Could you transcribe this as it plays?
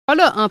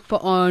Follow up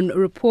on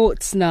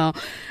reports now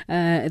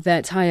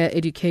that Higher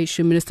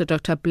Education Minister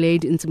Dr.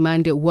 Blade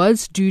Nzimande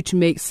was due to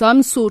make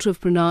some sort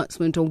of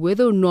pronouncement on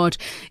whether or not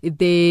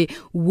there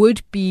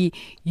would be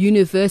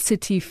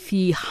university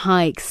fee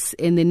hikes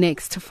in the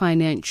next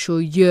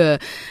financial year.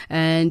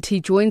 And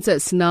he joins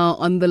us now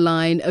on the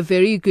line. A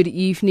very good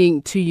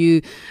evening to you,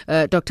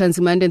 Dr.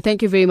 Nzimande, and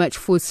thank you very much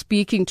for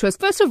speaking to us.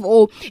 First of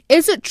all,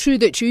 is it true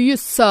that you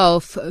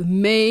yourself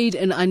made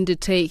an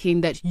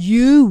undertaking that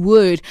you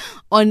would,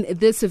 on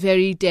this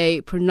very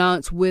day,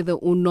 pronounce whether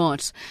or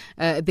not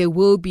there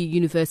will be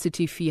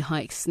university fee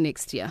hikes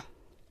next year?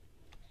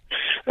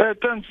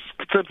 Thanks,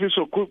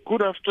 Tsepiso.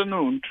 Good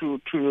afternoon to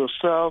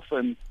yourself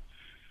and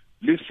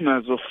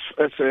listeners of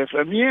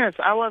SAFM. Yes,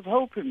 I was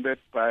hoping that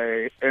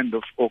by end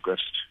of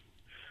August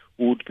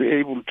we would be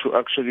able to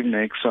actually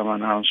make some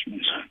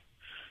announcements.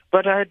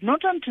 But I had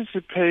not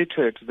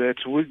anticipated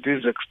that with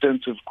these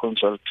extensive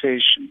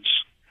consultations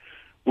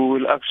we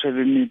will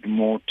actually need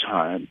more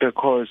time,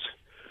 because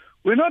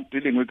we're not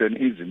dealing with an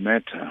easy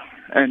matter.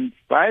 And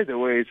by the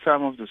way,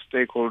 some of the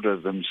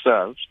stakeholders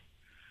themselves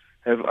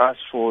have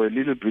asked for a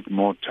little bit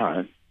more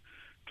time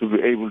to be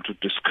able to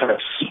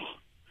discuss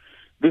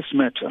this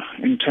matter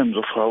in terms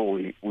of how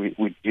we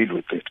deal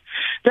with it.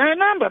 There are a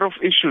number of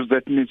issues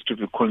that needs to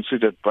be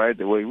considered, by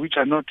the way, which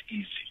are not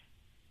easy.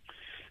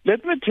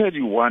 Let me tell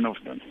you one of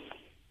them.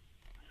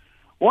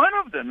 One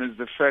of them is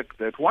the fact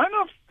that one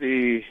of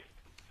the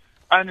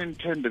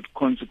unintended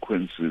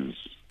consequences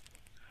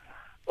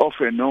of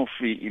a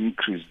no-fee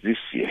increase this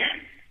year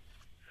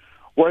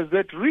was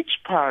that rich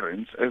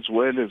parents, as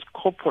well as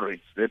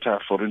corporates that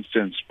are, for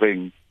instance,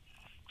 paying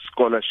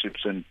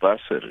scholarships and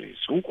bursaries,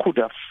 who could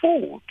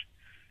afford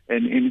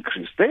an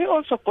increase, they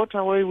also got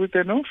away with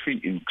a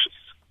no-fee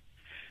increase.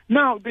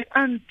 Now, the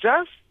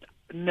unjust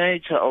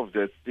nature of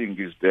that thing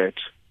is that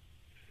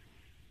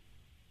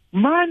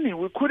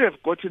we could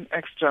have gotten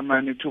extra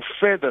money to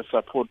further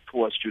support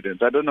poor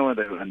students. I don't know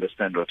whether you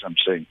understand what I'm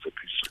saying,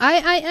 Tsepiso.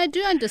 I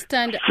do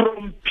understand.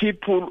 From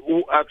people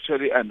who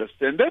actually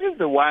understand. That is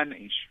the one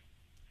issue.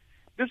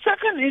 The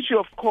second issue,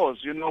 of course,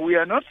 we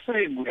are not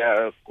saying we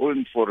are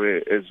going for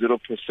a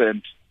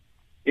 0%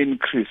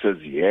 increase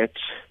as yet,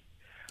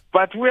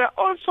 but we are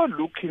also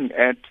looking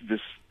at the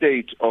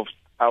state of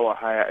our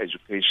higher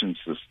education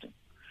system.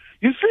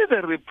 You see,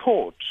 the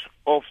report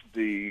of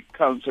the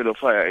Council of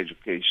Higher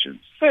Education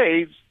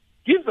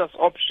gives us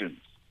options,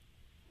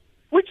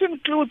 which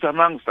includes,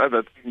 amongst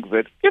other things,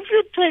 that if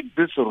you take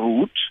this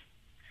route,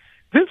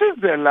 this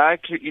is the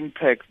likely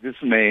impact this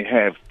may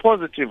have,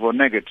 positive or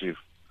negative.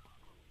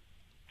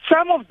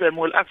 Some of them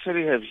will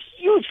actually have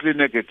hugely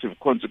negative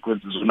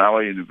consequences on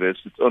our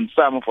universities, on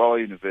some of our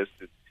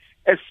universities,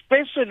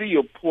 especially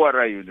your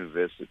poorer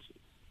universities.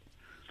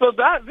 So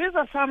these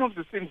are some of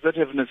the things that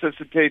have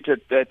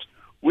necessitated that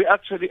we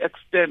actually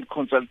extend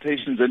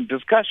consultations and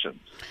discussions.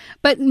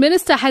 But,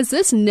 Minister, has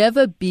this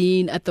never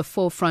been at the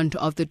forefront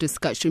of the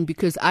discussion?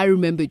 Because I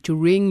remember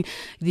during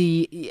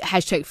the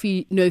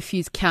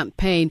 #NoFees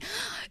campaign,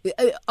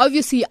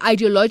 obviously,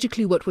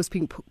 ideologically, what was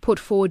being put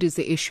forward is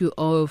the issue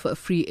of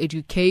free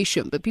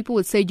education. But people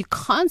would say you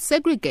can't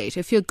segregate.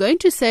 If you're going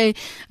to say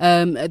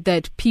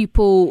that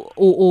people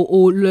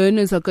or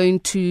learners are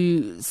going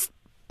to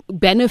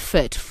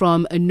benefit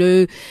from a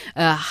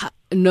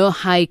no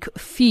hike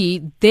fee,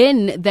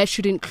 then that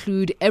should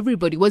include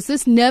everybody. Was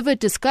this never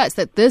discussed,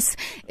 that this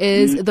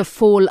is the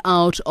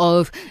fallout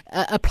of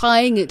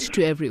applying it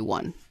to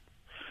everyone?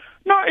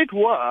 No, it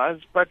was,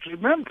 but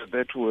remember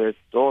that we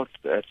thought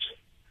that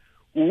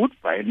we would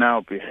by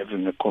now be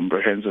having a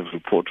comprehensive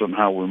report on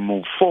how we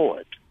move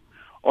forward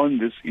on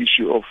this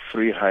issue of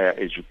free higher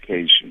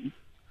education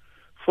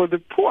for the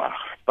poor,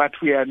 but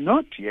we are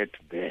not yet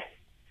there.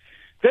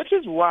 That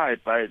is why,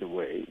 by the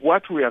way,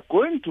 what we are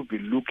going to be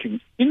looking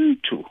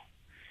into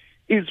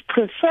is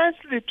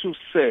precisely to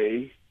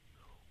say,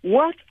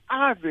 what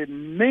are the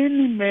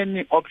many,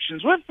 many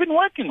options? We've been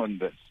working on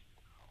this.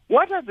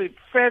 What are the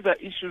further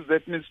issues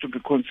that needs to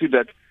be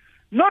considered,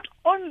 not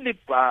only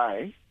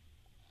by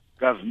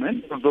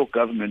government, although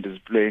government is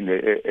playing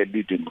a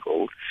leading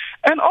role,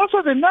 and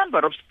also the number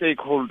of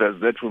stakeholders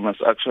that we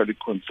must actually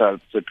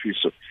consult.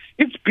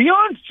 It's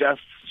beyond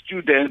just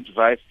students,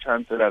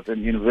 vice-chancellors,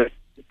 and university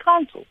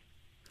council.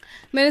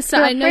 Minister,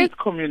 there are I know faith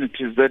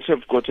communities that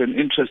have got an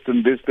interest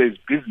in this. There's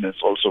business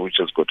also which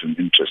has got an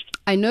interest.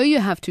 I know you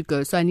have to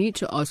go, so I need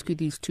to ask you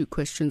these two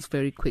questions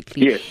very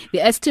quickly. Yes.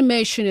 The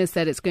estimation is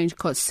that it's going to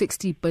cost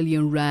 60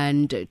 billion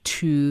rand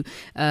to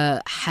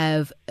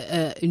have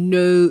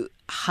no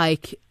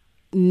hike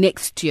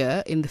next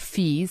year in the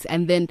fees.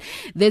 And then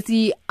there's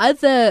the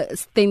other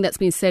thing that's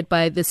been said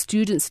by the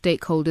student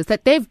stakeholders,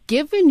 that they've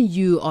given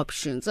you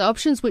options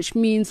which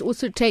means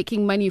also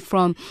taking money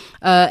from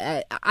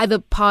either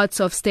parts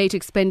of state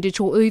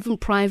expenditure or even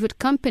private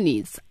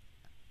companies.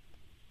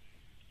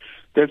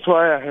 That's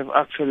why I have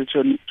actually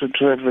to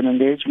have an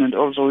engagement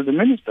also with the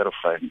Minister of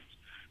Finance,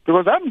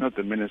 because I'm not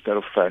the Minister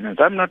of Finance.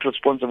 I'm not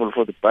responsible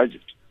for the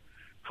budget,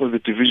 for the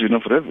division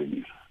of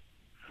revenue.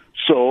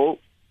 So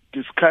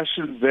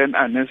discussions then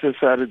are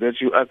necessary that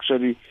you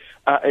actually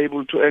are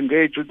able to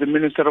engage with the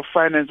Minister of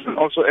Finance and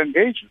also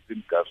engage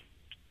within government.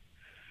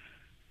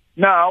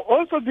 Now,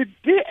 also the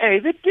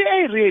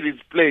DA really is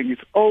playing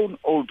its own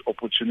old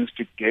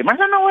opportunistic game. I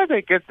don't know where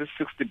they get the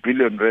 60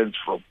 billion rands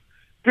from,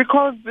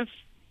 because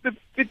the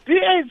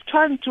DA is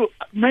trying to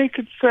make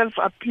itself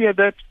appear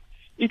that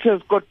it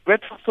has got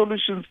better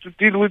solutions to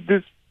deal with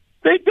this.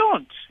 They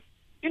don't.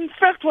 In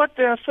fact, what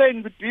they are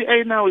saying, the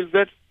DA now, is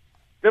that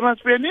there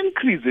must be an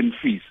increase in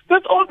fees.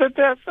 That's all that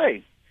they are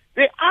saying.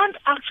 They aren't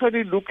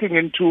actually looking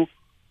into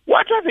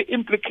what are the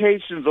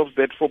implications of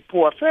that for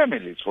poor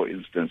families, for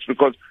instance,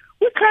 because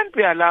we can't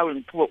be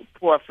allowing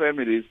poor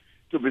families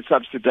to be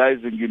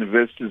subsidizing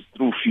universities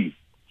through fees.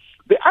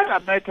 The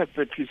other matter,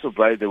 Pepiso,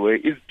 by the way,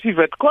 is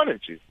TVET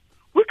colleges.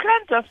 We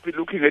can't just be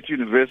looking at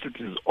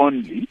universities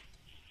only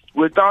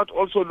without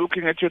also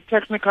looking at your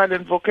technical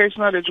and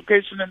vocational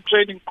education and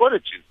training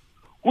colleges,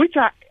 which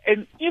are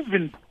an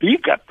even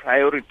bigger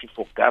priority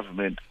for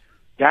government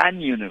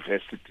than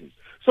universities.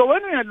 So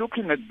when we are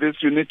looking at this,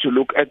 you need to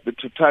look at the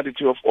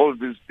totality of all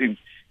these things.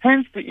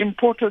 Hence the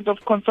importance of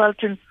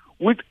consulting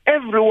with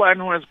everyone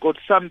who has got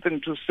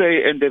something to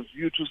say and a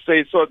view to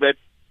say, so that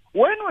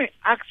when we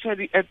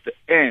actually at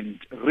the end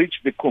reach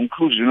the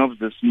conclusion of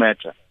this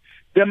matter,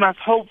 there must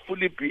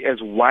hopefully be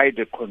as wide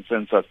a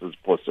consensus as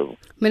possible.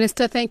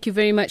 Minister, thank you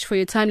very much for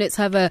your time. Let's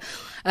have a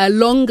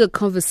longer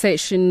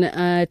conversation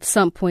at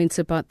some point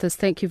about this.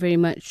 Thank you very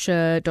much,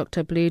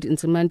 Dr. Blade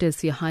Nzimande, as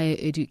the Higher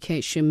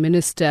Education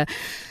Minister.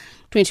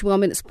 21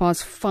 minutes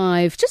past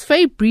 5. Just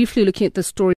very briefly looking at the story.